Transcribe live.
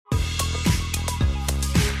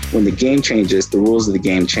when the game changes, the rules of the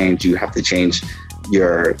game change. You have to change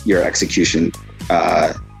your execution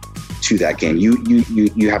to that game.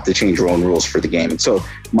 You have to change your own rules for the game. And so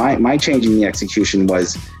my change in the execution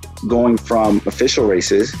was going from official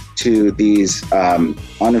races to these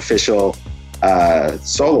unofficial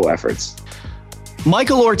solo efforts.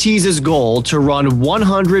 Michael Ortiz's goal to run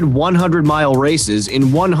 100 100-mile races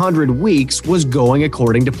in 100 weeks was going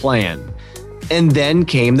according to plan. And then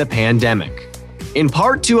came the pandemic. In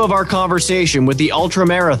part 2 of our conversation with the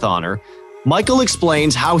ultramarathoner, Michael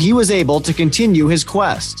explains how he was able to continue his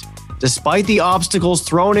quest, despite the obstacles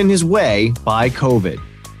thrown in his way by COVID.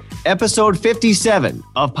 Episode 57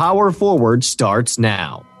 of Power Forward starts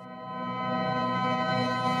now.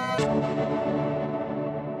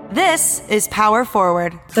 This is Power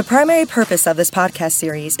Forward. The primary purpose of this podcast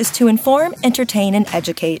series is to inform, entertain, and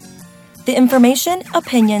educate. The information,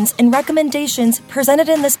 opinions, and recommendations presented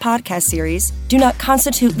in this podcast series do not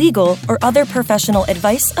constitute legal or other professional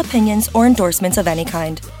advice, opinions, or endorsements of any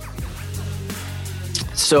kind.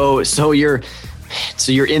 So you're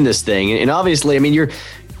in this thing, and obviously, I mean, you're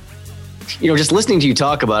just listening to you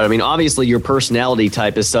talk about it. I mean, obviously, your personality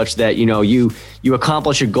type is such that you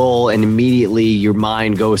accomplish a goal and immediately your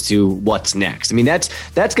mind goes to what's next. I mean, that's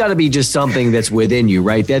got to be just something that's within you,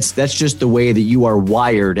 right? That's just the way that you are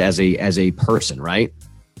wired as a person, right?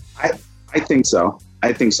 I think so.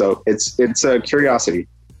 It's a curiosity.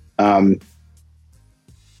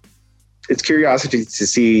 It's curiosity to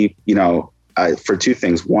see, for two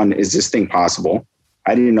things. One, is this thing possible?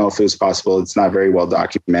 I didn't know if it was possible. It's not very well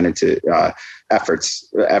documented. Efforts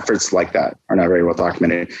like that are not very well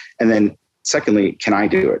documented. And then secondly, can I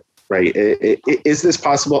do it? Right? Is this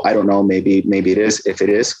possible? I don't know. Maybe it is. If it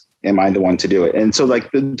is, am I the one to do it? And so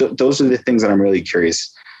those are the things that I'm really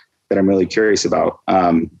curious about.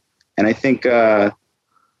 And I think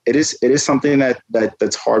it is something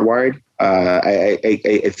that's hardwired.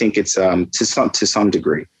 I think it's to some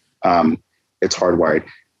degree it's hardwired.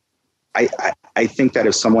 I think that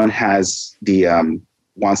if someone has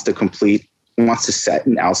wants to set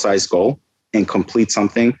an outsized goal and complete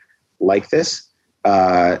something like this,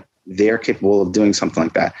 they're capable of doing something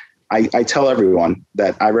like that. I tell everyone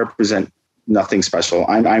that I represent nothing special.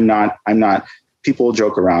 I'm not. People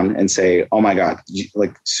joke around and say, "Oh my God,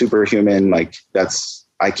 like superhuman." Like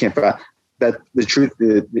I can't. That the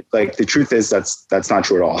truth is that's not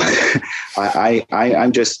true at all.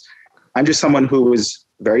 I'm just someone who was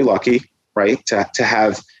very lucky, right, to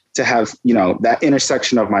have that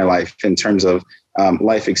intersection of my life in terms of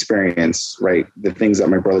life experience, right, the things that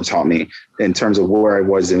my brother taught me in terms of where I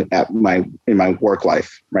was in my work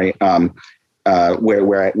life, right,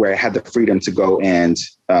 where I had the freedom to go and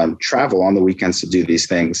travel on the weekends to do these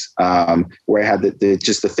things, where I had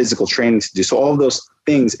the physical training to do. So all of those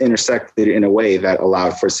things intersected in a way that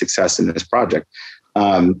allowed for success in this project.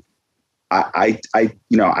 I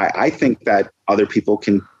think that other people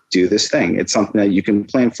can do this thing. It's something that you can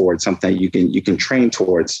plan for. It's something that you can train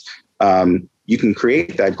towards. You can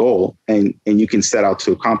create that goal and you can set out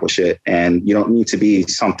to accomplish it. And you don't need to be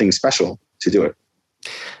something special to do it.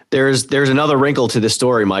 There's another wrinkle to this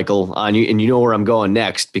story, Michael, and you know where I'm going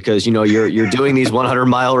next, because you're doing these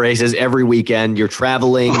 100-mile races every weekend. You're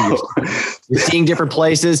traveling, you're seeing different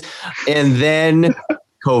places, and then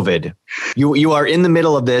COVID. You are in the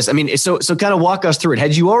middle of this. I mean, so kind of walk us through it.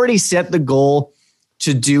 Had you already set the goal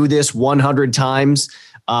to do this 100 times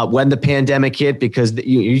when the pandemic hit? Because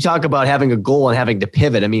you talk about having a goal and having to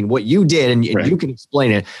pivot. I mean, what you did, and right. You can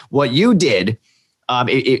explain it. What you did.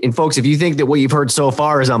 And folks, if you think that what you've heard so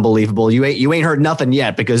far is unbelievable, you ain't heard nothing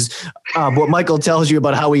yet, because what Michael tells you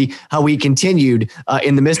about how he continued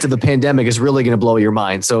in the midst of the pandemic is really going to blow your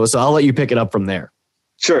mind. So I'll let you pick it up from there.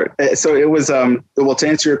 Sure. So it was well, to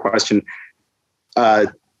answer your question, I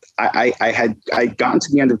gotten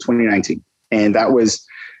to the end of 2019, and that was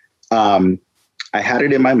I had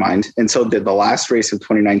it in my mind. And so the last race of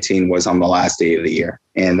 2019 was on the last day of the year,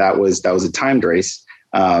 and that was a timed race.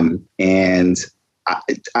 And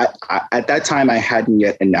I at that time, I hadn't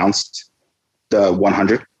yet announced the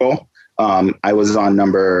 100 goal. I was on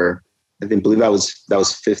number, I believe that was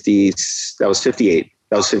 50. That was 58.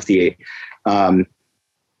 That was 58.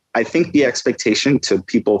 I think the expectation to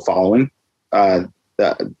people following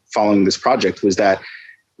this project was that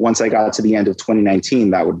once I got to the end of 2019,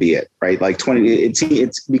 that would be it, right? Like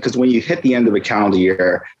it's because when you hit the end of a calendar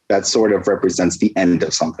year, that sort of represents the end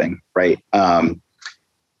of something, right?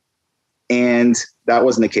 And that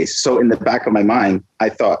wasn't the case. So in the back of my mind, I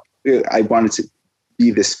thought I wanted to be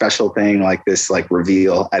this special thing, like this, like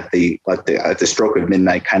reveal at the stroke of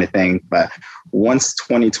midnight kind of thing. But once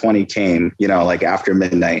 2020 came, like after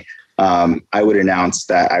midnight, I would announce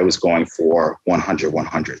that I was going for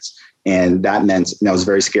 100s. And that was a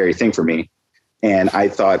very scary thing for me. And I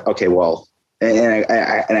thought, okay, well, and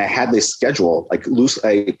I had this schedule like loose,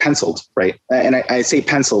 I penciled, right? And I say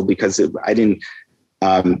penciled because I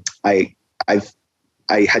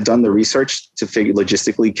had done the research to figure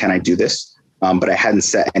logistically, can I do this? But I hadn't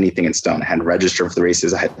set anything in stone. I hadn't registered for the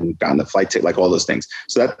races. I hadn't gotten the flight ticket, like all those things.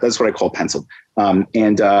 So that's what I call penciled.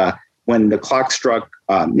 And when the clock struck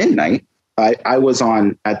midnight, I was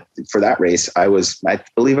for that race. I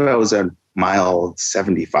believe I was at mile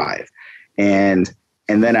 75. And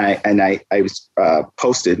then I was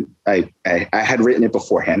posted. I had written it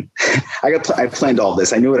beforehand. I planned all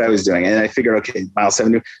this. I knew what I was doing, and I figured, okay, mile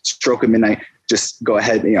 70, stroke of midnight. Just go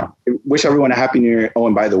ahead. Wish everyone a happy New Year. Oh,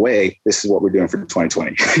 and by the way, this is what we're doing for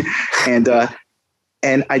 2020.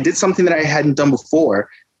 And I did something that I hadn't done before,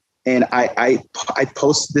 and I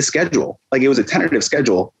posted the schedule. Like, it was a tentative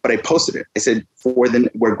schedule, but I posted it. I said,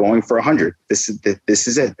 we're going for 100. This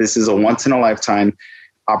is it. This is a once in a lifetime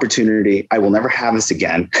opportunity. I will never have this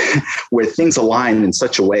again, where things align in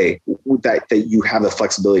such a way that you have the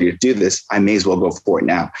flexibility to do this. I may as well go for it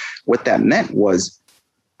now. What that meant was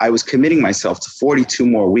I was committing myself to 42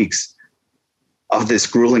 more weeks of this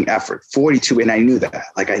grueling effort, 42. And I knew that,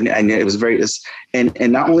 like, I knew it was and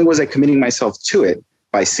not only was I committing myself to it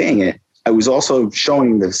by saying it, I was also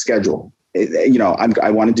showing the schedule.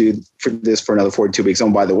 I want to do this for another 42 weeks. Oh,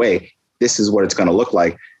 by the way, this is what it's going to look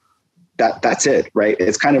like. That's it, right?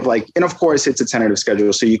 It's kind of like, and of course it's a tentative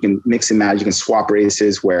schedule, so you can mix and match. You can swap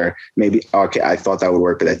races where maybe, okay, I thought that would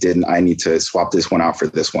work, but that didn't. I need to swap this one out for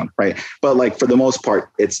this one, right? But like, for the most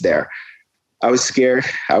part, it's there. I was scared.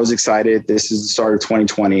 I was excited. This is the start of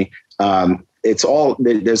 2020.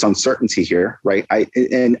 There's uncertainty here, right?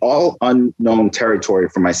 And all unknown territory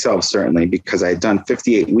for myself, certainly, because I had done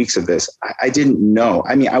 58 weeks of this. I didn't know.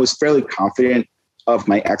 I mean, I was fairly confident of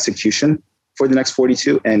my execution for the next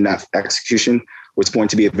 42, and that execution was going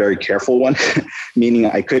to be a very careful one, meaning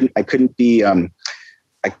I couldn't be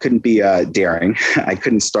daring. I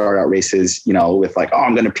couldn't start out races, with like, oh,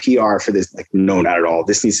 I'm going to PR for this. Like, no, not at all.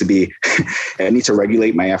 This needs to be, I need to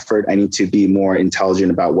regulate my effort. I need to be more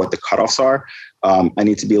intelligent about what the cutoffs are. I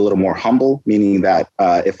need to be a little more humble, meaning that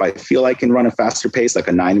if I feel I can run a faster pace, like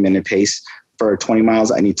a 9-minute pace for 20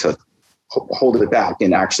 miles, I need to hold it back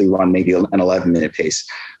and actually run maybe an 11-minute pace.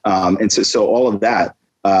 And so all of that,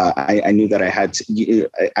 I knew that I had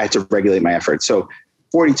to regulate my effort. So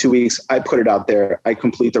 42 weeks, I put it out there. I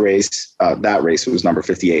complete the race. That race was number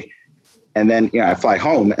 58. And then, I fly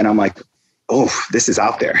home and I'm like, oh, this is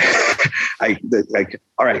out there.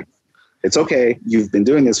 All right, it's okay. You've been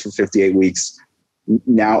doing this for 58 weeks.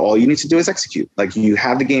 Now all you need to do is execute. Like, you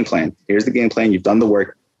have the game plan. Here's the game plan. You've done the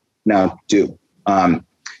work. Now do.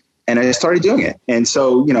 And I started doing it. And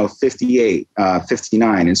so, 58,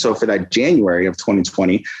 59. And so for that January of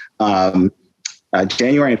 2020,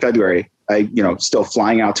 January and February, I, still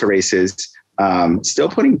flying out to races, still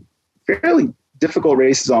putting fairly difficult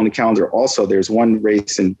races on the calendar. Also, there's one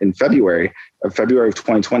race in February of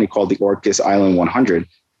 2020 called the Orcas Island 100.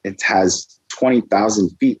 It has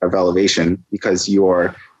 20,000 feet of elevation because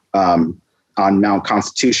you're on Mount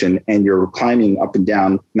Constitution, and you're climbing up and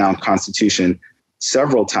down Mount Constitution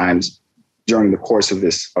several times during the course of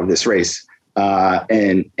this race.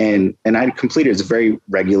 And I completed. It was a very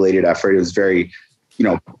regulated effort. It was very,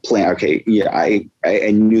 plan. Okay. Yeah. I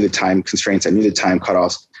knew the time constraints. I knew the time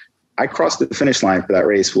cutoffs. I crossed the finish line for that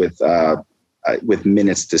race with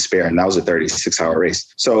minutes to spare. And that was a 36-hour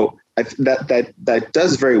race. So that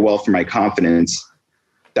does very well for my confidence.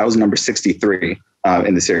 That was number 63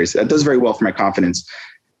 in the series. That does very well for my confidence,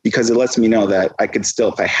 because it lets me know that I could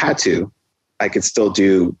still, if I had to, I could still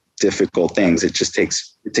do difficult things. It just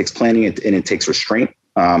takes planning, and it takes restraint.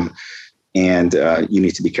 And you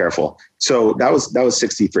need to be careful. So that was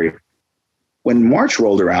 63. When March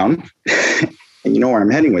rolled around, and you know where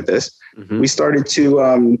I'm heading with this, we started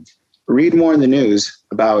to read more in the news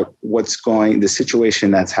about the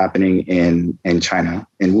situation that's happening in China,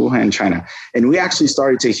 in Wuhan, China. And we actually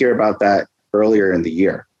started to hear about that earlier in the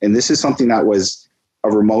year. And this is something that was a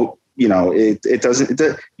remote, you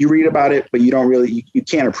read about it, but you don't really, you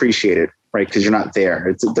can't appreciate it, right? Because you're not there.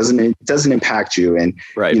 It doesn't impact you. And,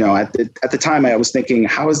 right. At the time I was thinking,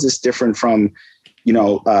 how is this different from,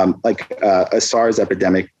 a SARS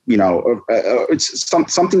epidemic? It's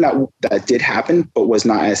something that did happen, but was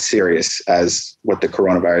not as serious as what the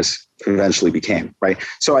coronavirus eventually became, right?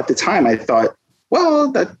 So at the time I thought,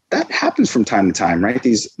 well, that happens from time to time, right?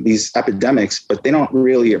 These epidemics, but they don't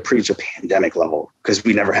really approach a pandemic level because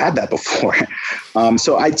we never had that before.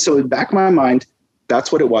 So back in my mind,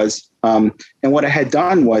 that's what it was. And what I had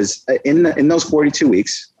done was in those 42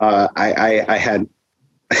 weeks, I had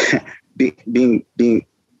being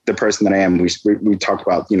the person that I am. We talked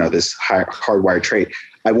about, this hardwired trait.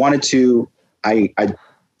 I wanted to, I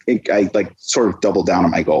like sort of double down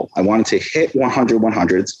on my goal. I wanted to hit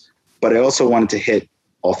 100s, but I also wanted to hit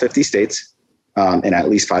all 50 states in at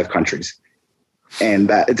least 5 countries.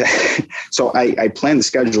 And so I planned the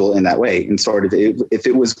schedule in that way, and sort of if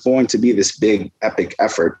it was going to be this big epic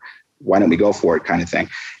effort, why don't we go for it kind of thing.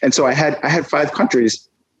 And so I had 5 countries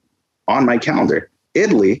on my calendar.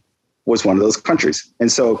 Italy was one of those countries.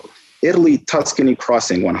 And so Italy Tuscany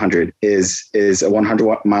Crossing 100 is a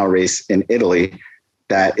 100-mile race in Italy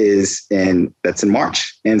that's in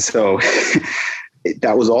March. And so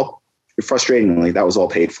that was all, frustratingly, that was all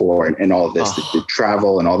paid for, and all of this, the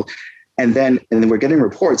travel and all. And then we're getting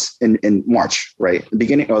reports in March, right?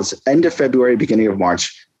 It was end of February, beginning of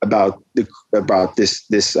March, about this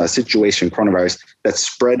situation, coronavirus, that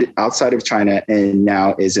spread outside of China and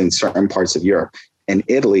now is in certain parts of Europe. And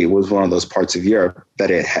Italy was one of those parts of Europe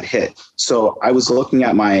that it had hit. So I was looking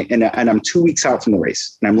at and I'm 2 weeks out from the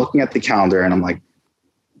race, and I'm looking at the calendar, and I'm like,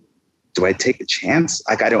 do I take a chance?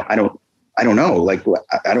 Like, I don't know. Like,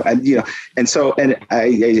 and so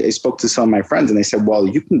I spoke to some of my friends, and they said, well,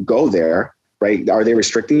 you can go there, right? Are they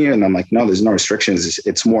restricting you? And I'm like, no, there's no restrictions.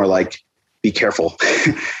 It's more like, be careful,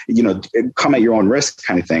 come at your own risk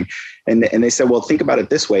kind of thing. And they said, well, think about it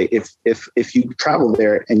this way. If you travel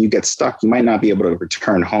there and you get stuck, you might not be able to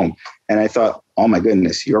return home. And I thought, oh my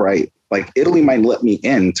goodness, you're right. Like, Italy might let me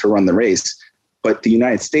in to run the race, but the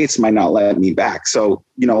United States might not let me back. So,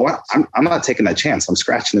 you know what? I'm not taking that chance. I'm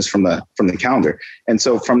scratching this from the calendar. And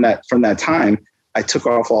so from that time, I took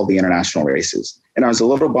off all the international races, and I was a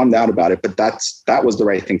little bummed out about it, but that was the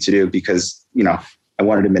right thing to do, because, I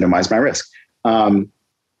wanted to minimize my risk. The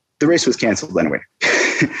race was canceled anyway.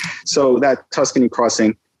 So that Tuscany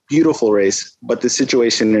Crossing, beautiful race, but the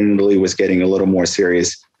situation in Italy was getting a little more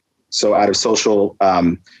serious. So out of social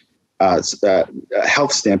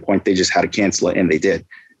health standpoint, they just had to cancel it, and they did.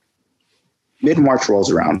 Mid-March rolls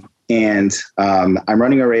around, and I'm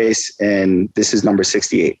running a race, and this is number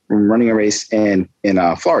 68. I'm running a race in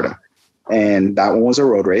Florida, and that one was a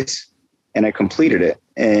road race, and I completed it.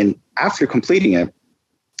 And after completing it,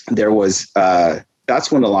 there was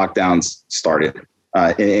that's when the lockdowns started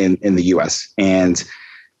in the U.S. And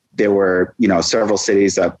there were several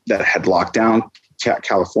cities that had locked down.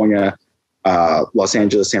 California, Los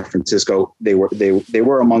Angeles, San Francisco, they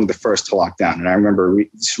were among the first to lock down. And I remember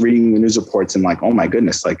reading the news reports and like, oh my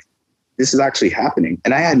goodness, like, this is actually happening.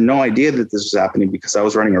 And I had no idea that this was happening because I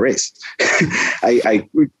was running a race. I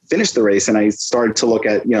finished the race and I started to look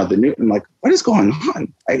at, the news and like, what is going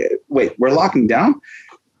on? Wait, we're locking down?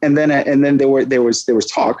 And then there was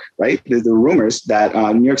talk, right? The rumors that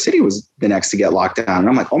New York City was the next to get locked down. And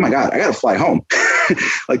I'm like, oh my God, I got to fly home.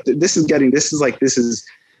 Like if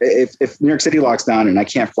New York City locks down and I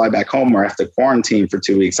can't fly back home, or I have to quarantine for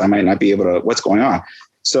 2 weeks, I might not be able to, what's going on?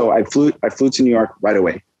 So I flew to New York right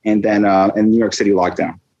away. And then and New York City locked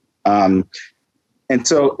down. And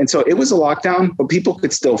so it was a lockdown, but people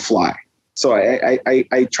could still fly. So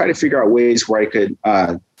I try to figure out ways where I could,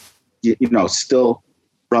 still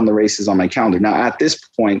run the races on my calendar. Now, at this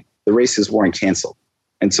point, the races weren't canceled.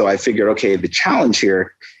 And so I figured, okay, the challenge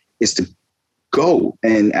here is to go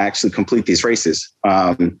and actually complete these races.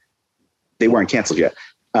 They weren't canceled yet.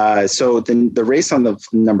 So then the race on the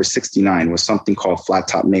number 69 was something called Flat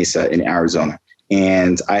Top Mesa in Arizona.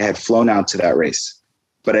 And I had flown out to that race,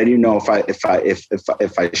 but I didn't know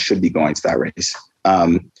if I should be going to that race.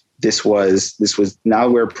 This was now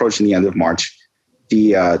we're approaching the end of March.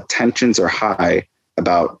 The tensions are high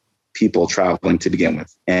about people traveling to begin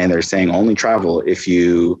with, and they're saying only travel if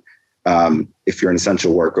you're an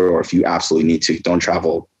essential worker, or if you absolutely need to. Don't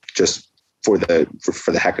travel just for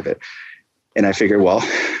the heck of it. And I figured, well,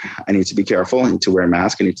 I need to be careful. I need to wear a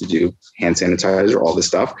mask. I need to do hand sanitizer, all this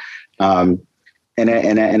stuff. And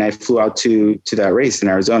I flew out to that race in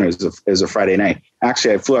Arizona. It was a Friday night.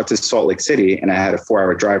 Actually, I flew out to Salt Lake City, and I had a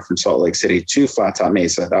 4-hour drive from Salt Lake City to Flat Top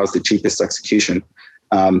Mesa. That was the cheapest execution.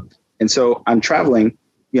 And so I'm traveling,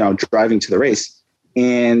 driving to the race,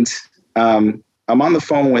 and I'm on the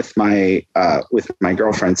phone with my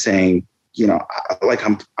girlfriend saying,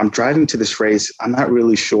 I'm driving to this race. I'm not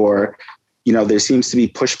really sure. There seems to be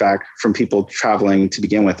pushback from people traveling to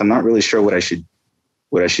begin with. I'm not really sure what I should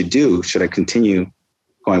do. Should I continue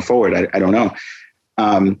going forward? I don't know.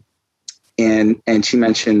 And she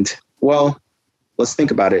mentioned, well, let's think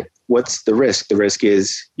about it. What's the risk? The risk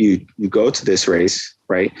is you go to this race,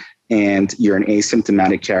 right? And you're an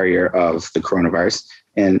asymptomatic carrier of the coronavirus.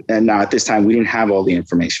 And now at this time, we didn't have all the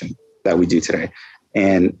information that we do today.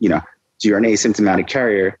 And, you're an asymptomatic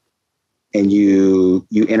carrier and you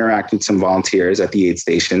interact with some volunteers at the aid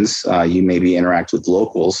stations. You maybe interact with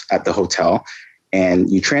locals at the hotel,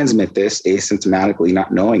 and you transmit this asymptomatically,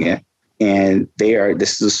 not knowing it. And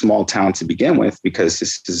this is a small town to begin with, because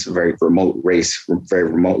this is a very remote race, very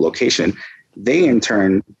remote location. They in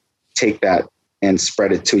turn take that and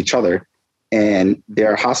spread it to each other. And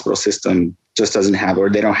their hospital system just doesn't have,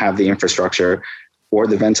 or they don't have the infrastructure or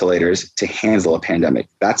the ventilators to handle a pandemic.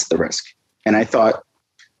 That's the risk. And I thought,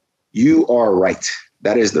 you are right.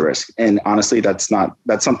 That is the risk. And honestly, that's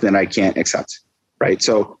something that I can't accept. Right.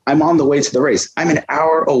 So I'm on the way to the race. I'm an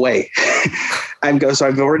hour away. So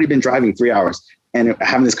I've already been driving 3 hours and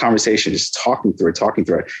having this conversation, just talking through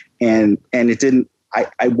it. And it didn't,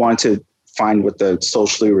 I want to find what the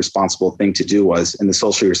socially responsible thing to do was. And the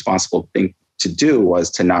socially responsible thing to do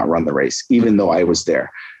was to not run the race, even though I was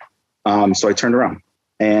there. So I turned around,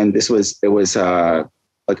 and it was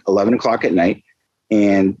like 11 o'clock at night.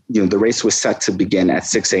 And, the race was set to begin at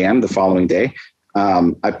 6 a.m. the following day.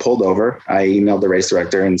 I pulled over, I emailed the race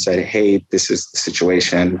director and said, hey, this is the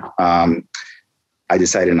situation. I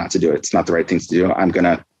decided not to do it. It's not the right thing to do. I'm going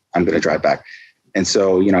to drive back. And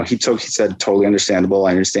so, he said, totally understandable.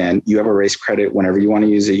 I understand. You have a race credit. Whenever you want to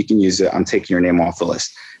use it, you can use it. I'm taking your name off the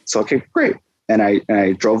list. So, okay, great. And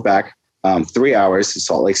I drove back 3 hours to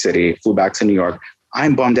Salt Lake City, flew back to New York.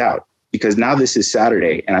 I'm bummed out because now this is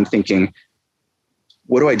Saturday and I'm thinking,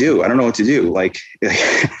 what do I do? I don't know what to do. Like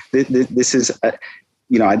this is, I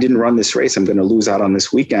didn't run this race. I'm going to lose out on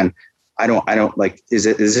this weekend. I don't like, is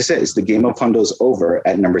this it? Is the game of hundos over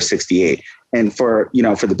at number 68? And for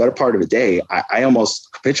the better part of a day, I almost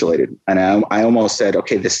capitulated, and I almost said,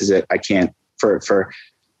 okay, this is it. I can't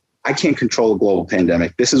control a global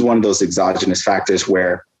pandemic. This is one of those exogenous factors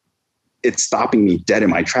where it's stopping me dead in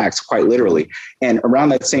my tracks, quite literally. And around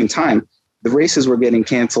that same time, the races were getting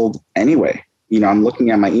canceled anyway. I'm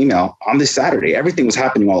looking at my email on this Saturday. Everything was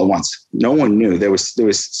happening all at once. No one knew. There was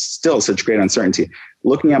still such great uncertainty.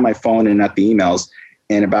 Looking at my phone and at the emails,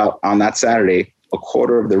 and on that Saturday, a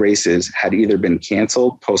quarter of the races had either been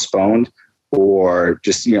canceled, postponed, or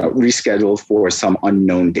just rescheduled for some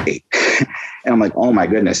unknown date. And I'm like, oh my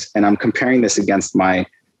goodness. And I'm comparing this against my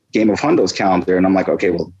Game of Hundos calendar, and I'm like, okay,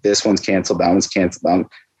 well, this one's canceled, that one's canceled.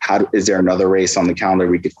 Is there another race on the calendar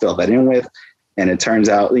we could fill that in with? And it turns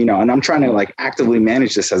out, and I'm trying to like actively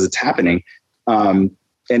manage this as it's happening. And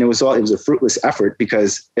it was a fruitless effort,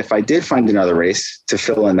 because if I did find another race to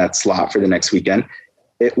fill in that slot for the next weekend,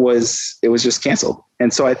 it was just canceled.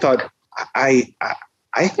 And so I thought, I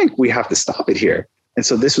think we have to stop it here. And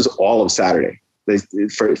so this was all of Saturday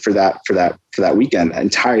for that weekend, that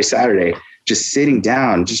entire Saturday, just sitting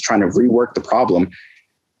down, just trying to rework the problem,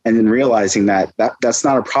 and then realizing that's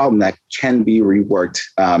not a problem that can be reworked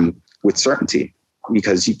with certainty,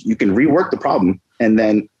 because you can rework the problem and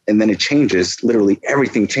then it changes. Literally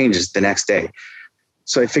everything changes the next day.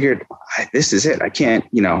 So I figured, this is it. I can't,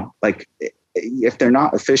 if they're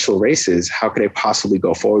not official races, how could I possibly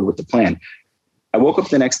go forward with the plan? I woke up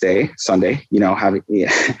the next day, Sunday,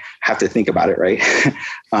 have to think about it, right?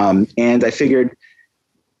 And I figured,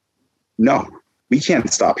 no, we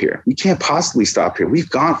can't stop here. We can't possibly stop here. We've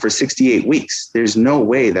gone for 68 weeks. There's no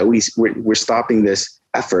way that we're stopping this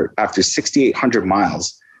effort after 6,800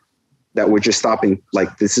 miles, that we're just stopping.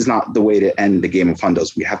 Like, this is not the way to end the Game of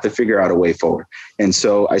Hundos. We have to figure out a way forward. And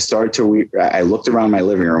so I started I looked around my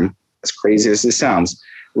living room, as crazy as this sounds,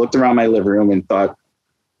 looked around my living room and thought,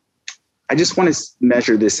 I just want to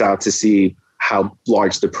measure this out to see how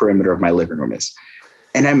large the perimeter of my living room is.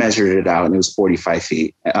 And I measured it out, and it was 45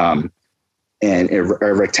 feet and a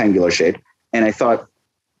rectangular shape. And I thought,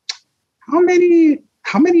 how many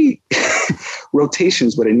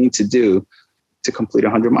rotations would I need to do to complete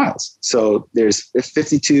 100 miles? So there's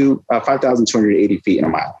 5,280 feet in a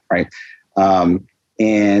mile, right?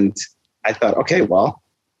 And I thought, okay, well,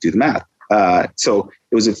 do the math. So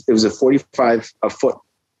it was a 45 foot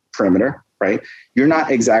perimeter, right? You're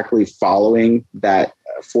not exactly following that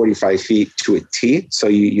 45 feet to a T. So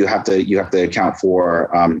you have to account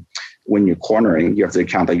for when you're cornering, you have to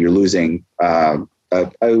account that you're losing. It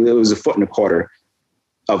was 1.25 feet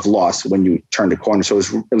of loss when you turned a corner. So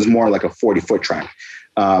it was more like a 40-foot track.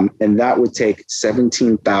 And that would take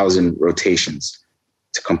 17,000 rotations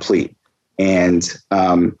to complete. And so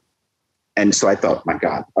I thought, my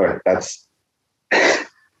God, all right, it's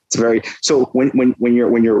so when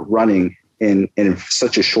you're running in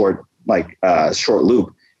such a short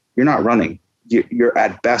loop, you're not running. you're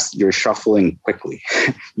at best, you're shuffling quickly.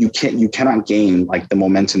 You cannot gain like the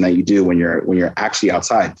momentum that you do when you're actually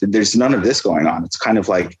outside. There's none of this going on. It's kind of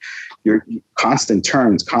like you're constant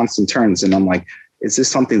turns. And I'm like, is this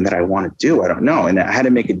something that I want to do? I don't know. And I had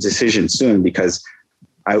to make a decision soon because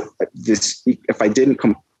if I didn't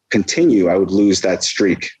continue, I would lose that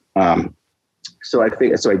streak. So I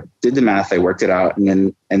did the math, I worked it out.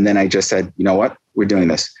 And then I just said, you know what, we're doing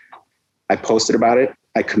this. I posted about it.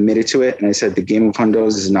 I committed to it. And I said, the game of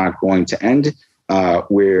hundos is not going to end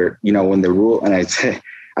when the rule, and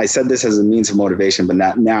I said this as a means of motivation, but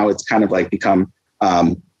now it's kind of like become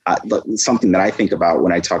something that I think about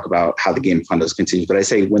when I talk about how the game of hundos continues. But I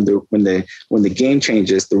say when the game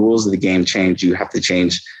changes, the rules of the game change, you have to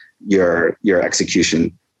change your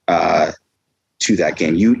execution to that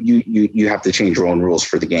game. You have to change your own rules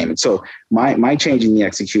for the game. And so my change in the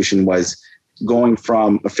execution was going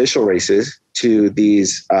from official races to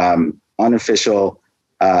these unofficial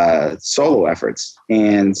solo efforts.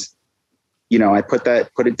 And, I put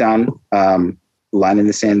it down, line in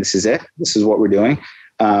the sand. This is it. This is what we're doing.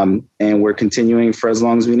 And we're continuing for as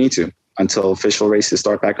long as we need to until official races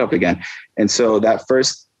start back up again. And so that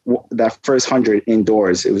first 100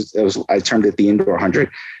 indoors, it was I termed it the indoor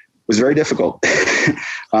 100, was very difficult.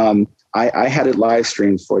 I had it live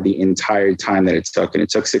streamed for the entire time that it took, and it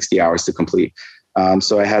took 60 hours to complete.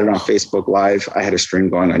 So I had it on Facebook Live. I had a stream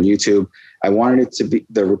going on YouTube. I wanted it to be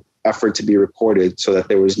the effort to be recorded so that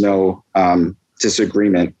there was no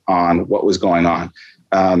disagreement on what was going on.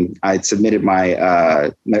 I submitted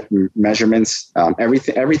my measurements.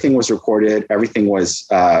 Everything was recorded. Everything was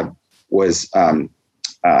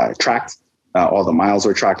tracked. All the miles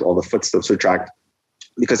were tracked. All the footsteps were tracked,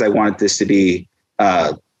 because I wanted this to be,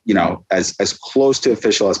 as close to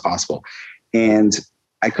official as possible. And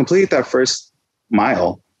I completed that first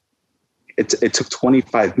mile. It took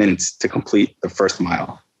 25 minutes to complete the first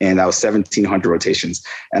mile. And that was 1,700 rotations.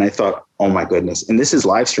 And I thought, oh my goodness. And this is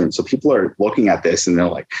live stream. So people are looking at this and they're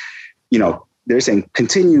like, they're saying,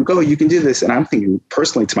 continue, go, you can do this. And I'm thinking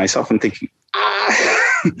personally to myself, I'm thinking,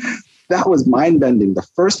 that was mind bending. The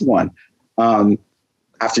first one,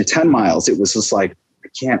 after 10 miles, it was just like, I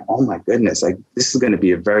can't, oh my goodness, like this is going to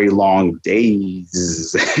be a very long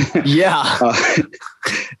days. Yeah.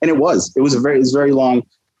 And it was very long.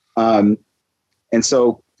 And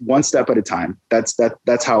so one step at a time, that's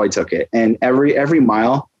how I took it. And every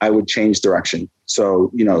mile I would change direction. So,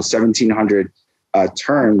 1,700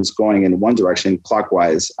 turns going in one direction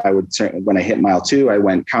clockwise. When I hit mile 2, I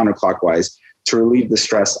went counterclockwise to relieve the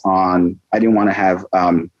stress on, I didn't want to have,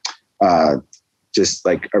 just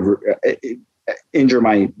like injure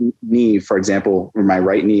my knee, for example, or my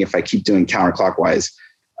right knee, if I keep doing counterclockwise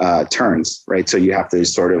turns, right? So you have to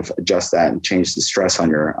sort of adjust that and change the stress on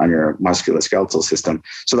your musculoskeletal system.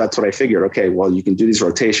 So that's what I figured. Okay, well, you can do these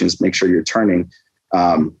rotations, make sure you're turning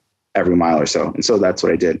every mile or so. And so that's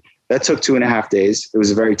what I did. That took 2.5 days. It was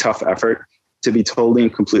a very tough effort, to be totally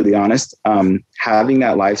and completely honest. Having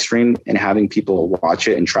that live stream and having people watch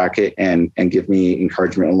it and track it and give me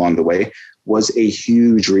encouragement along the way was a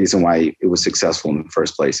huge reason why it was successful in the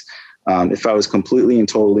first place. If I was completely and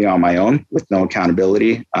totally on my own with no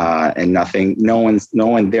accountability and no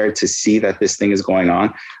one there to see that this thing is going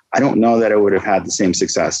on, I don't know that I would have had the same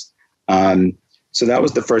success. So that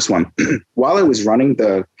was the first one. While I was running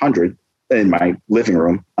the 100 in my living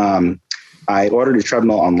room, I ordered a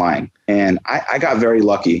treadmill online, and I got very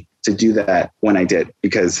lucky to do that when I did,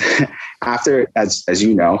 because after, as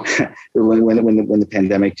you know, when the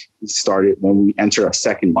pandemic started, when we enter our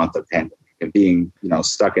second month of pandemic and being,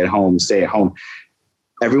 stuck at home, stay at home,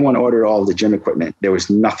 everyone ordered all the gym equipment. There was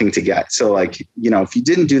nothing to get. So if you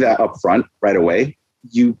didn't do that up front right away,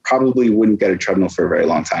 you probably wouldn't get a treadmill for a very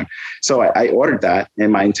long time. So I ordered that,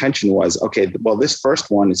 and my intention was, okay, well, this first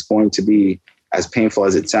one is going to be as painful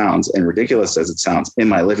as it sounds and ridiculous as it sounds in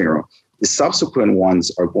my living room. The subsequent ones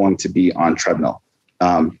are going to be on treadmill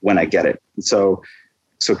when I get it. So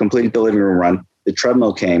completed the living room run. The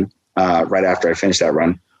treadmill came right after I finished that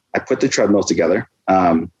run. I put the treadmill together,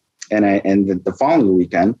 and the following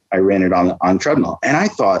weekend I ran it on treadmill. And I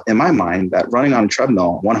thought in my mind that running on a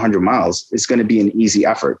treadmill 100 miles is going to be an easy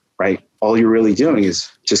effort, right? All you're really doing is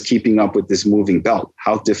just keeping up with this moving belt.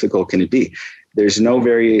 How difficult can it be? There's no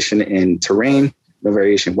variation in terrain, no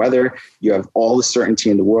variation in weather. You have all the certainty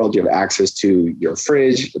in the world. You have access to your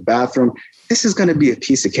fridge, the bathroom. This is going to be a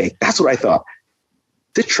piece of cake. That's what I thought.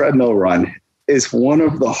 The treadmill run is one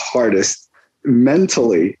of the hardest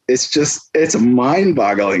mentally. It's mind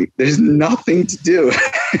boggling. There's nothing to do.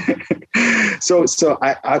 So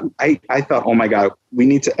I thought, oh my God, we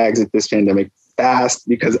need to exit this pandemic fast,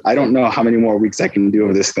 because I don't know how many more weeks I can do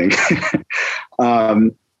of this thing.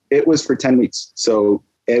 It was for 10 weeks. So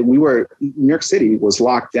New York City was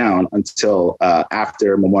locked down until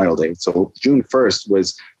after Memorial Day. So June 1st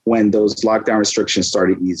was when those lockdown restrictions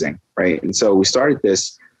started easing, right? And so we started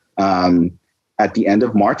this at the end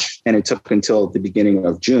of March, and it took until the beginning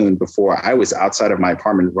of June before I was outside of my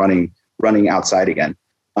apartment running outside again.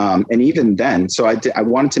 And even then, so I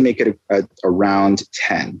wanted to make it around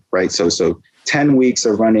 10, right? So 10 weeks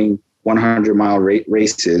of running 100-mile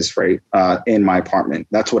races, right, in my apartment.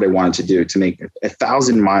 That's what I wanted to do, to make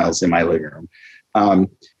 1,000 miles in my living room.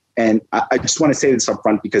 And I just want to say this up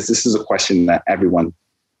front, because this is a question that everyone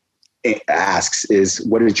asks, is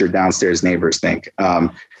what did your downstairs neighbors think?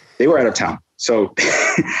 They were out of town. So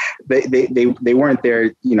they weren't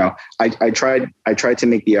there. You know, I tried to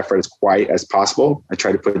make the effort as quiet as possible. I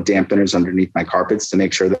tried to put dampeners underneath my carpets to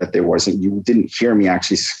make sure that you didn't hear me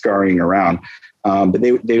actually scurrying around. But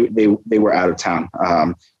they were out of town.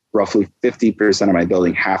 Roughly 50% of my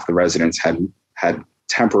building, half the residents had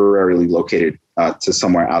temporarily located to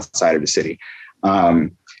somewhere outside of the city.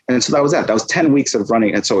 And so that was that. That was 10 weeks of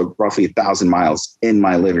running. And so roughly 1,000 miles in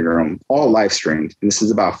my living room, all live streamed. And this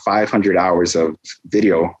is about 500 hours of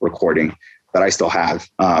video recording that I still have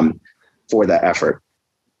for that effort.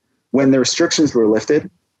 When the restrictions were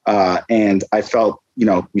lifted, and I felt, you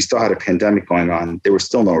know, we still had a pandemic going on. There were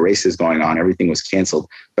still no races going on. Everything was canceled.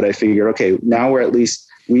 But I figured, okay, now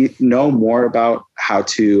we know more about how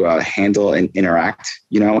to handle and interact,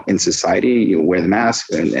 you know, in society. You wear the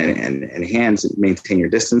mask and hands, and maintain your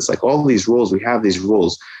distance. Like all these rules, we have these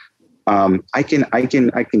rules. I can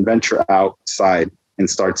venture outside and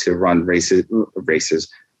start to run races,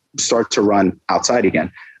 start to run outside again.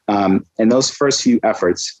 And those first few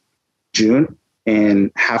efforts, June and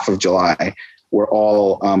half of July, were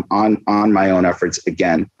all on my own efforts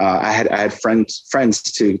again. I had friends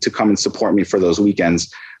to come and support me for those weekends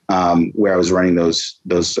where I was running those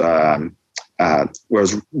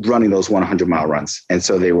 100-mile runs. And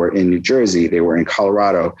so they were in New Jersey, they were in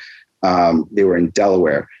Colorado, they were in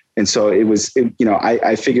Delaware. And so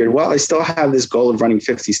I figured, well, I still have this goal of running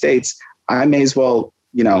 50 states. I may as well,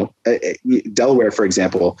 you know, Delaware, for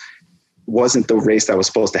example, wasn't the race that was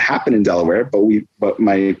supposed to happen in Delaware, but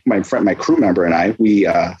my crew member and I, we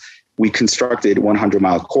constructed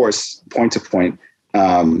 100-mile course point to point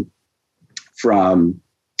from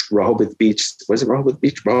Rehoboth Beach. Was it Rehoboth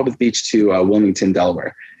Beach? Rehoboth Beach to Wilmington,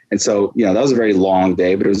 Delaware. And so, you know, that was a very long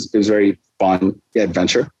day, but it was very fun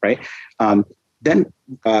adventure, right? Then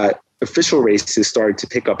official races started to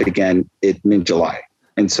pick up again in mid-July.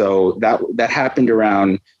 And so that happened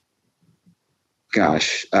around,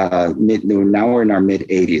 mid-noon. Now we're in our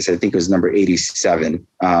mid-80s. I think it was number 87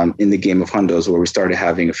 in the Game of Hundos, where we started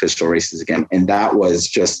having official races again. And that was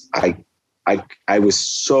just, I was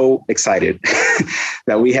so excited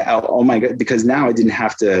that we had, oh my God, because now I didn't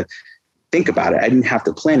have to think about it. I didn't have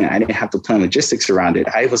to plan it. I didn't have to plan logistics around it.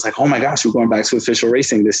 I was like, oh my gosh, we're going back to official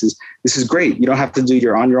racing. This is great. You don't have to do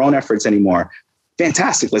your own efforts anymore.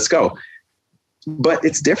 Fantastic. Let's go. But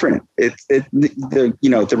it's different.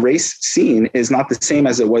 The race scene is not the same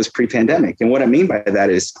as it was pre-pandemic. And what I mean by that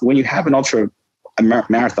is when you have an ultra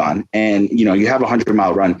marathon and, you know, you have a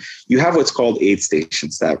 100-mile run, you have what's called aid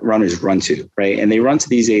stations that runners run to, right? And they run to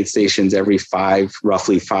these aid stations every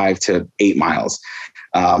roughly 5 to 8 miles.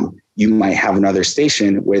 You might have another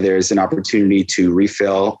station where there's an opportunity to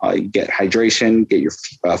refill, get hydration, get your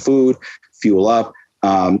food, fuel up.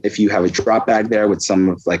 If you have a drop bag there with some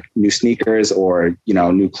of like new sneakers or, you know,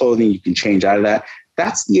 new clothing, you can change out of that.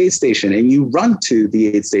 That's the aid station. And you run to the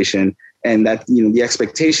aid station, and that, you know, the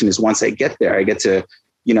expectation is once I get there, I get to,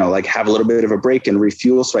 you know, like have a little bit of a break and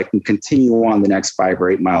refuel so I can continue on the next 5 or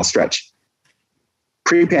 8 mile stretch.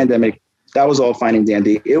 Pre-pandemic, that was all fine and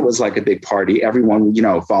dandy. It was like a big party. Everyone, you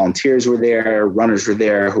know, volunteers were there, runners were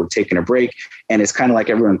there who were taking a break. And it's kind of like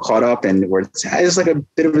everyone caught up, and it's like a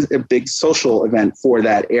bit of a big social event for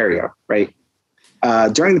that area, right?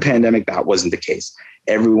 During the pandemic, that wasn't the case.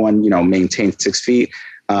 Everyone, you know, maintained 6 feet.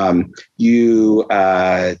 There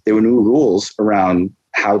were new rules around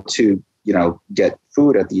how to, you know, get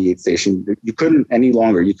food at the aid station. You couldn't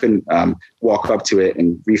walk up to it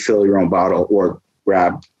and refill your own bottle or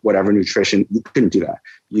grab whatever nutrition. You couldn't do that.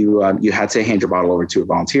 You had to hand your bottle over to a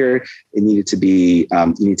volunteer. It needed to be,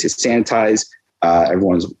 you need to sanitize.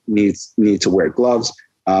 Everyone needs to wear gloves.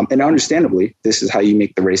 And understandably, this is how you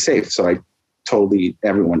make the race safe. So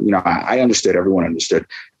everyone, you know, I understood, everyone understood.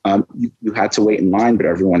 You had to wait in line, but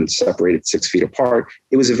everyone separated 6 feet apart.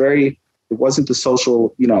 It wasn't the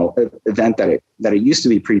social, you know, event that it used to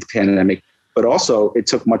be pre-pandemic, but also it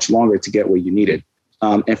took much longer to get what you needed.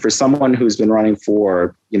 And for someone who's been running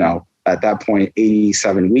for, you know, at that point,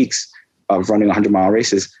 87 weeks, of running 100-mile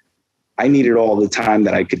races, I needed all the time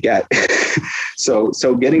that I could get. So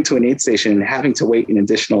getting to an aid station and having to wait an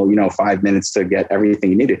additional, 5 minutes to get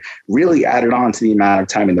everything you needed really added on to the amount of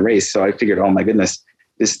time in the race. So I figured, oh my goodness,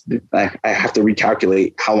 I have to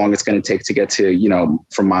recalculate how long it's going to take to get to,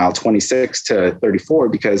 from mile 26 to 34,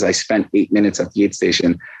 because I spent 8 minutes at the aid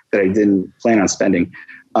station that I didn't plan on spending.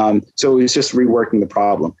 So it was just reworking the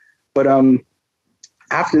problem. But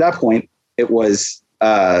after that point, it's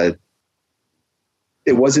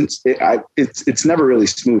never really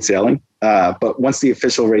smooth sailing. But once the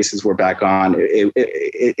official races were back on,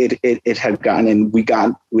 it had gotten, and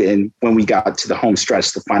when we got to the home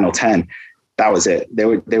stretch, the final 10, that was it.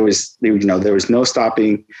 There was no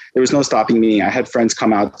stopping. There was no stopping me. I had friends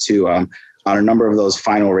come out to on a number of those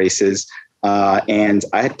final races, and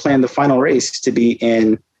I had planned the final race to be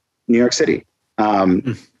in New York City,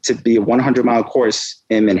 to be a 100-mile course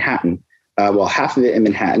in Manhattan. Half of it in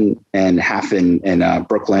Manhattan and half in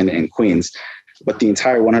Brooklyn and Queens, but the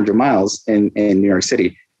entire 100 miles in New York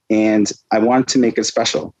City. And I wanted to make it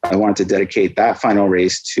special. I wanted to dedicate that final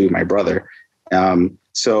race to my brother. And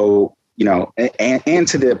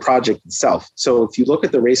to the project itself. So if you look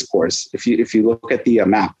at the race course, if you look at the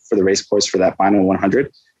map for the race course for that final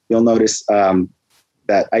 100, you'll notice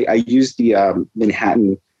that I used the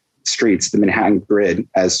Manhattan streets, the Manhattan grid,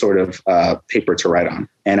 as sort of paper to write on.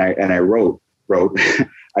 And I wrote,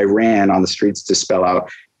 I ran on the streets to spell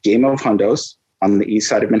out Game of Hundos on the east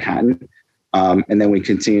side of Manhattan. And then we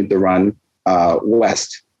continued the run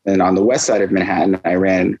west. And on the west side of Manhattan, I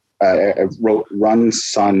wrote Run,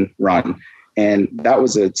 Son, Run. And that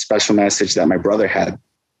was a special message that my brother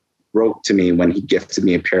wrote to me when he gifted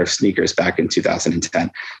me a pair of sneakers back in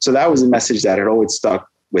 2010. So that was a message that had always stuck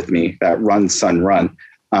with me, that Run, Son, Run.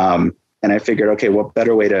 And I figured, okay, what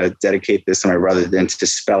better way to dedicate this to my brother than to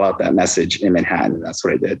spell out that message in Manhattan? And that's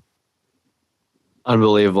what I did.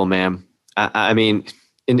 Unbelievable, man. I mean,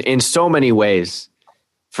 in so many ways,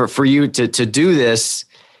 for you to do this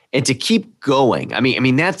and to keep going. I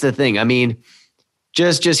mean, that's the thing. I mean,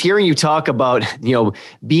 just hearing you talk about,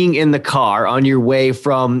 being in the car on your way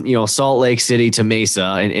from, Salt Lake City to Mesa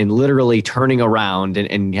and literally turning around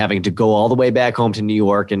and having to go all the way back home to New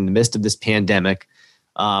York in the midst of this pandemic.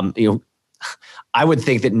 I would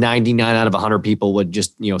think that 99 out of 100 people would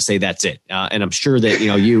just, say that's it. And I'm sure that,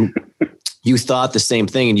 you thought the same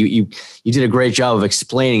thing, and you did a great job of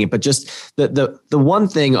explaining it. But just the one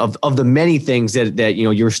thing of the many things that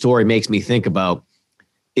your story makes me think about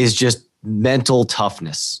is just mental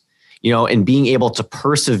toughness, and being able to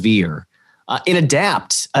persevere and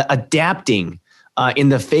adapting in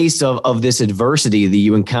the face of this adversity that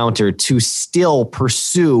you encountered, to still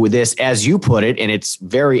pursue this, as you put it, and it's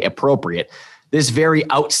very appropriate, this very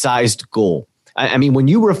outsized goal. I mean, when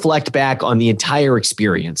you reflect back on the entire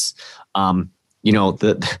experience, from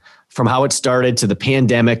how it started to the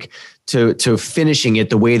pandemic to finishing it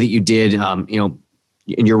the way that you did, and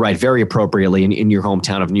you're right, very appropriately in your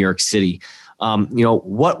hometown of New York City.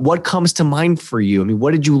 What comes to mind for you? I mean,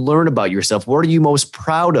 what did you learn about yourself? What are you most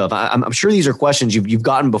proud of? I'm sure these are questions you've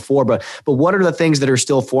gotten before, but what are the things that are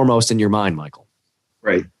still foremost in your mind, Michael?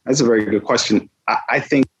 Right. That's a very good question. I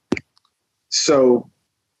think so.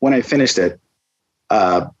 When I finished it,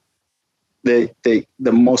 the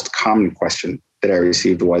most common question that I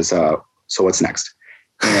received was, so what's next?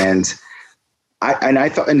 And I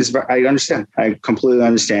thought, I understand. I completely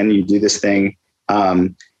understand. You do this thing.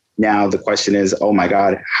 Now the question is, oh my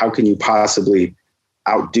God, how can you possibly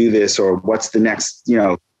outdo this? Or what's the next,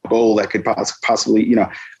 goal that could possibly,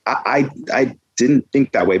 I didn't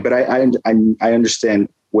think that way, but I understand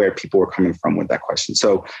where people were coming from with that question.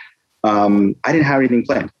 So I didn't have anything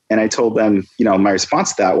planned. And I told them, my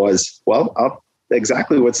response to that was, well,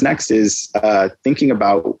 exactly what's next is thinking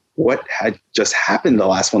about what had just happened the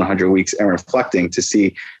last 100 weeks and reflecting to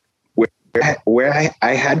see where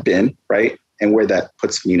I had been, right, and where that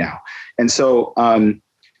puts me now. And so, from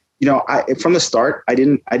the start, I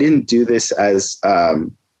didn't do this as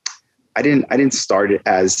I didn't start it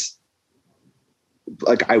as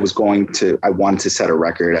like I wanted to set a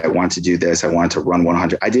record. I wanted to do this. I wanted to run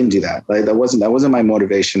 100. I didn't do that. Like, that wasn't my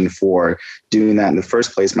motivation for doing that in the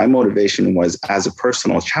first place. My motivation was, as a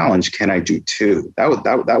personal challenge, can I do 2?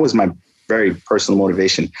 That was my very personal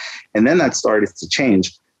motivation. And then that started to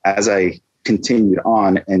change as I continued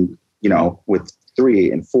on, and, with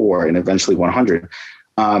 3 and 4 and eventually 100.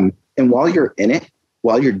 And while you're in it,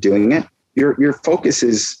 while you're doing it, your focus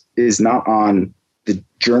is not on the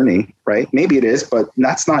journey, right? Maybe it is, but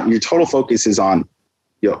that's not your total focus. Is on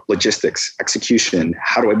logistics, execution.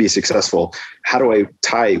 How do I be successful? How do I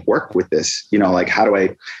tie work with this? How do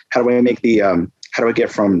I make the how do I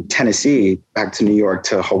get from Tennessee back to New York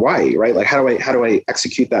to Hawaii, right? Like, how do I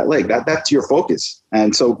execute that leg? That's your focus.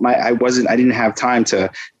 And so I didn't have time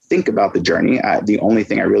to think about the journey. The only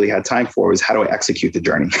thing I really had time for was how do I execute the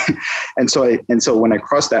journey? and so when I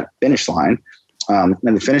crossed that finish line, and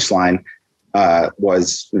the finish line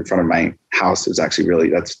was in front of my house. It was actually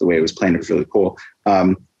that's the way it was planned. It was really cool.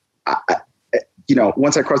 Once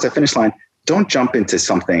I crossed that finish line, don't jump into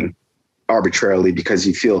something arbitrarily because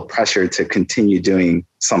you feel pressure to continue doing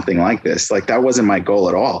something like this. Like, that wasn't my goal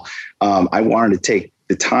at all. I wanted to take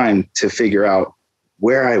the time to figure out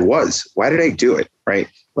where I was. Why did I do it? Right?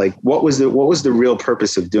 Like, what was the real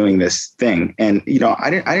purpose of doing this thing? And, I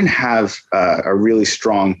didn't have a really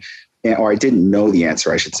strong, or I didn't know the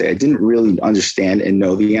answer, I should say. I didn't really understand and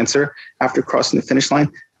know the answer after crossing the finish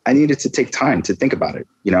line. I needed to take time to think about it,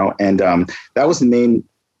 and that was the main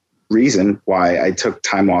reason why I took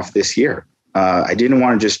time off this year. I didn't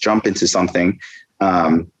want to just jump into something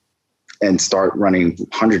and start running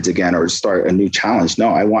hundreds again or start a new challenge. No,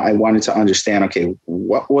 I wanted to understand, okay,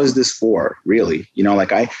 what was this for really?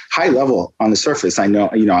 High level on the surface, I know,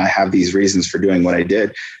 I have these reasons for doing what I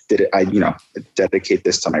did. I dedicate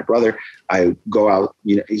this to my brother. I go out,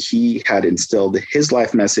 he had instilled his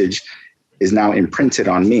life message is now imprinted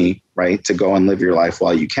on me, right? To go and live your life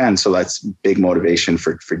while you can. So that's big motivation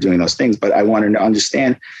for doing those things. But I wanted to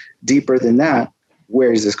understand deeper than that,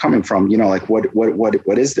 where is this coming from?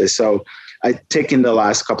 What is this? So I've taken the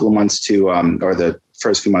last couple of months or the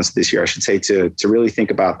first few months of this year, I should say, to really think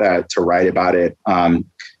about that, to write about it,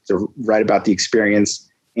 to write about the experience.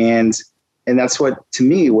 And that's to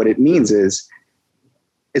me, what it means is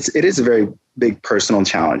it is a very big personal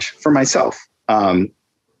challenge for myself.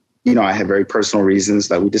 I had very personal reasons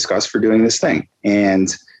that we discussed for doing this thing.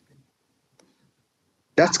 And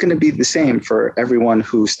that's going to be the same for everyone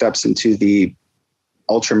who steps into the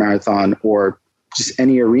ultra marathon or just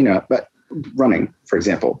any arena, but running, for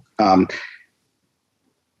example.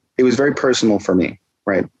 It was very personal for me,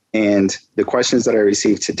 right? And the questions that I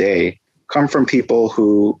received today come from people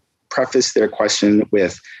who preface their question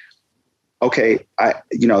with, okay,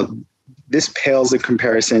 this pales in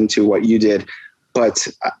comparison to what you did, but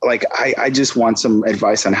I just want some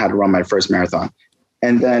advice on how to run my first marathon.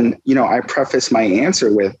 And then, I preface my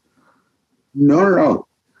answer with, no.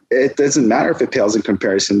 It doesn't matter if it pales in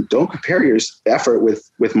comparison. Don't compare your effort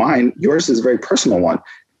with mine. Yours is a very personal one.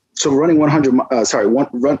 So running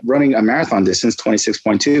running a marathon distance,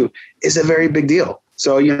 26.2, is a very big deal.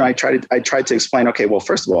 So, I tried to explain, okay, well,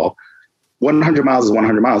 first of all, 100 miles is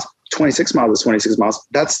 100 miles, 26 miles is 26 miles.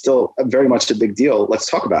 That's still very much a big deal. Let's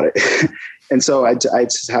talk about it. And so I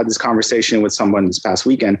just had this conversation with someone this past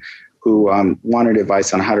weekend who wanted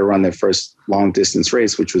advice on how to run their first long distance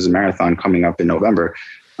race, which was a marathon coming up in November.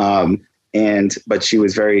 But she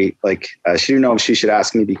was very she didn't know if she should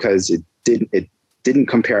ask me because it didn't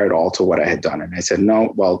compare at all to what I had done. And I said,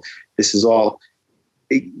 no, well, this is all,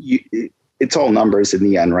 it's all numbers in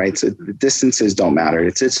the end, right? So the distances don't matter.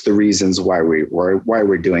 It's the reasons why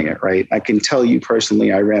we're doing it, right? I can tell you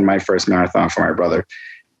personally, I ran my first marathon for my brother.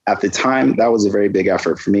 At the time, that was a very big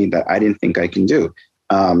effort for me that I didn't think I can do.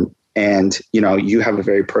 And, you have a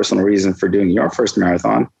very personal reason for doing your first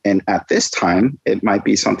marathon. And at this time, it might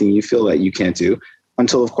be something you feel that you can't do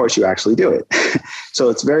until, of course, you actually do it.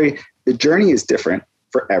 So the journey is different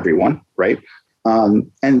for everyone, right?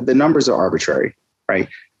 And the numbers are arbitrary, right?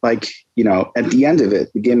 At the end of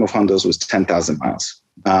it, the Game of Hundos was 10,000 miles.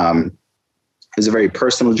 It was a very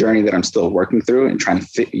personal journey that I'm still working through and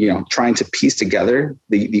trying to piece together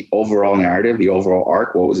the overall narrative, the overall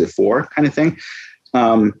arc, what was it for kind of thing.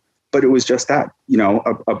 But it was just that,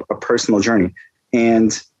 a personal journey,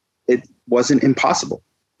 and it wasn't impossible.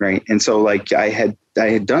 Right. And so I had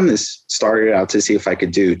done this, started out to see if I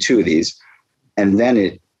could do 2 of these, and then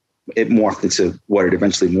it morphed into what it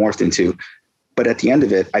eventually morphed into. But at the end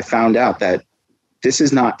of it, I found out that this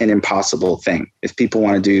is not an impossible thing. If people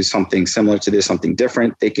want to do something similar to this, something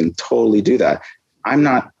different, they can totally do that. I'm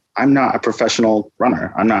not a professional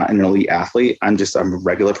runner. I'm not an elite athlete. I'm a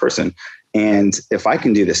regular person. And if I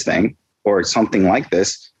can do this thing or something like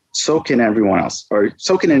this, so can everyone else, or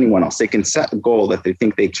so can anyone else. They can set a goal that they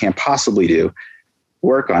think they can't possibly do,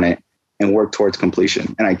 work on it, and work towards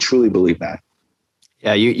completion. And I truly believe that.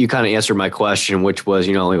 Yeah, you kind of answered my question, which was,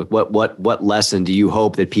 what lesson do you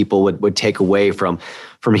hope that people would take away from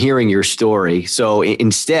hearing your story? So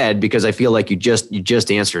instead, because I feel like you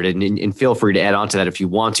just answered it, and feel free to add on to that if you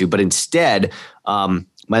want to. But instead,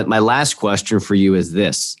 my last question for you is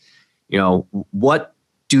this: what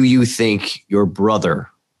do you think your brother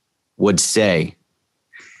would say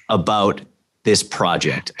about this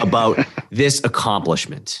project, about this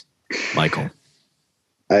accomplishment, Michael?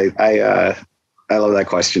 I love that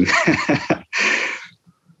question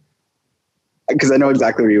because I know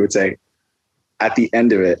exactly what he would say at the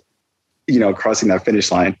end of it, crossing that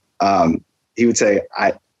finish line. He would say,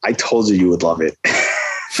 I told you would love it.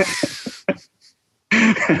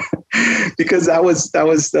 Because that was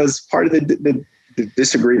part of the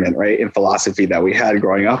disagreement, right? In philosophy that we had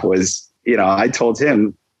growing up was, I told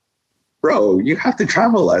him, bro, you have to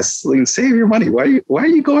travel less and save your money. Why are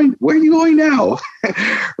you going? Where are you going now?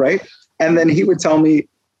 Right. And then he would tell me,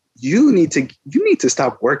 you need to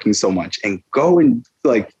stop working so much and go and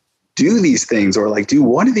like do these things, or like do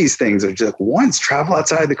one of these things, or just once travel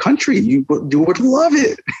outside the country. You would love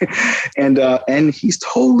it. And he's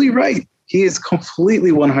totally right. He is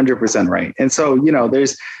completely 100% right. And so,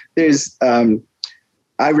 there's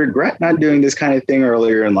I regret not doing this kind of thing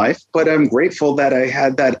earlier in life, but I'm grateful that I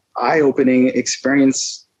had that eye-opening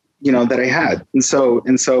experience, that I had. And so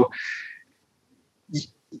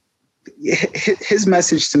his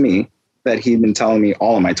message to me that he'd been telling me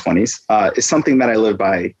all of my 20s is something that I live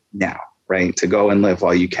by now, right? To go and live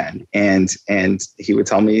while you can. And he would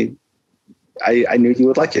tell me, I knew he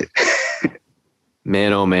would like it.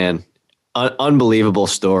 Man, oh man. Unbelievable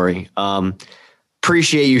story.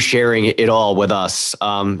 Appreciate you sharing it all with us.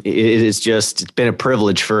 It's been a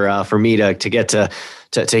privilege for me to get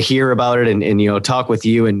to hear about it and talk with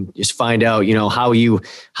you and just find out, how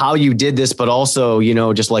you did this, but also,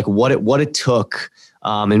 just like what it took,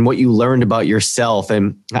 and what you learned about yourself.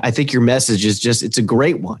 And I think your message is it's a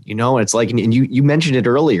great one, it's like, and you mentioned it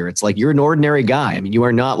earlier. It's like, you're an ordinary guy. I mean, you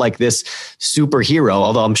are not like this superhero,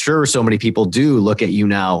 although I'm sure so many people do look at you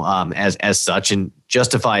now, as such, and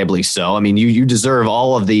justifiably so. I mean, you deserve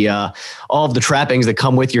all of the trappings that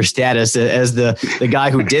come with your status as the guy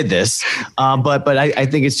who did this. But I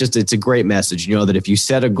think it's a great message, that if you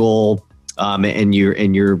set a goal, and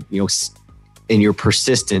you're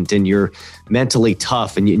persistent and you're mentally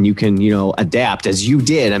tough and you can, adapt as you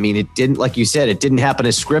did. I mean, it didn't, like you said, it didn't happen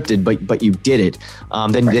as scripted, but you did it.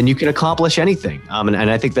 Then you can accomplish anything. And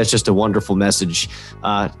I think that's just a wonderful message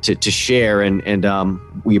to share. And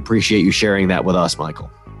we appreciate you sharing that with us, Michael.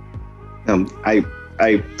 I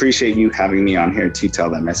appreciate you having me on here to tell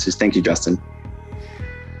that message. Thank you, Justin.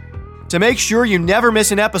 To make sure you never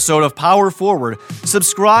miss an episode of Power Forward,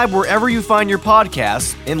 subscribe wherever you find your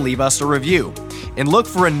podcasts and leave us a review. And look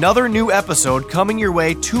for another new episode coming your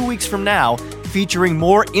way 2 weeks from now, featuring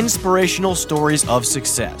more inspirational stories of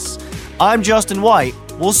success. I'm Justin White.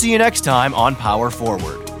 We'll see you next time on Power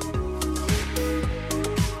Forward.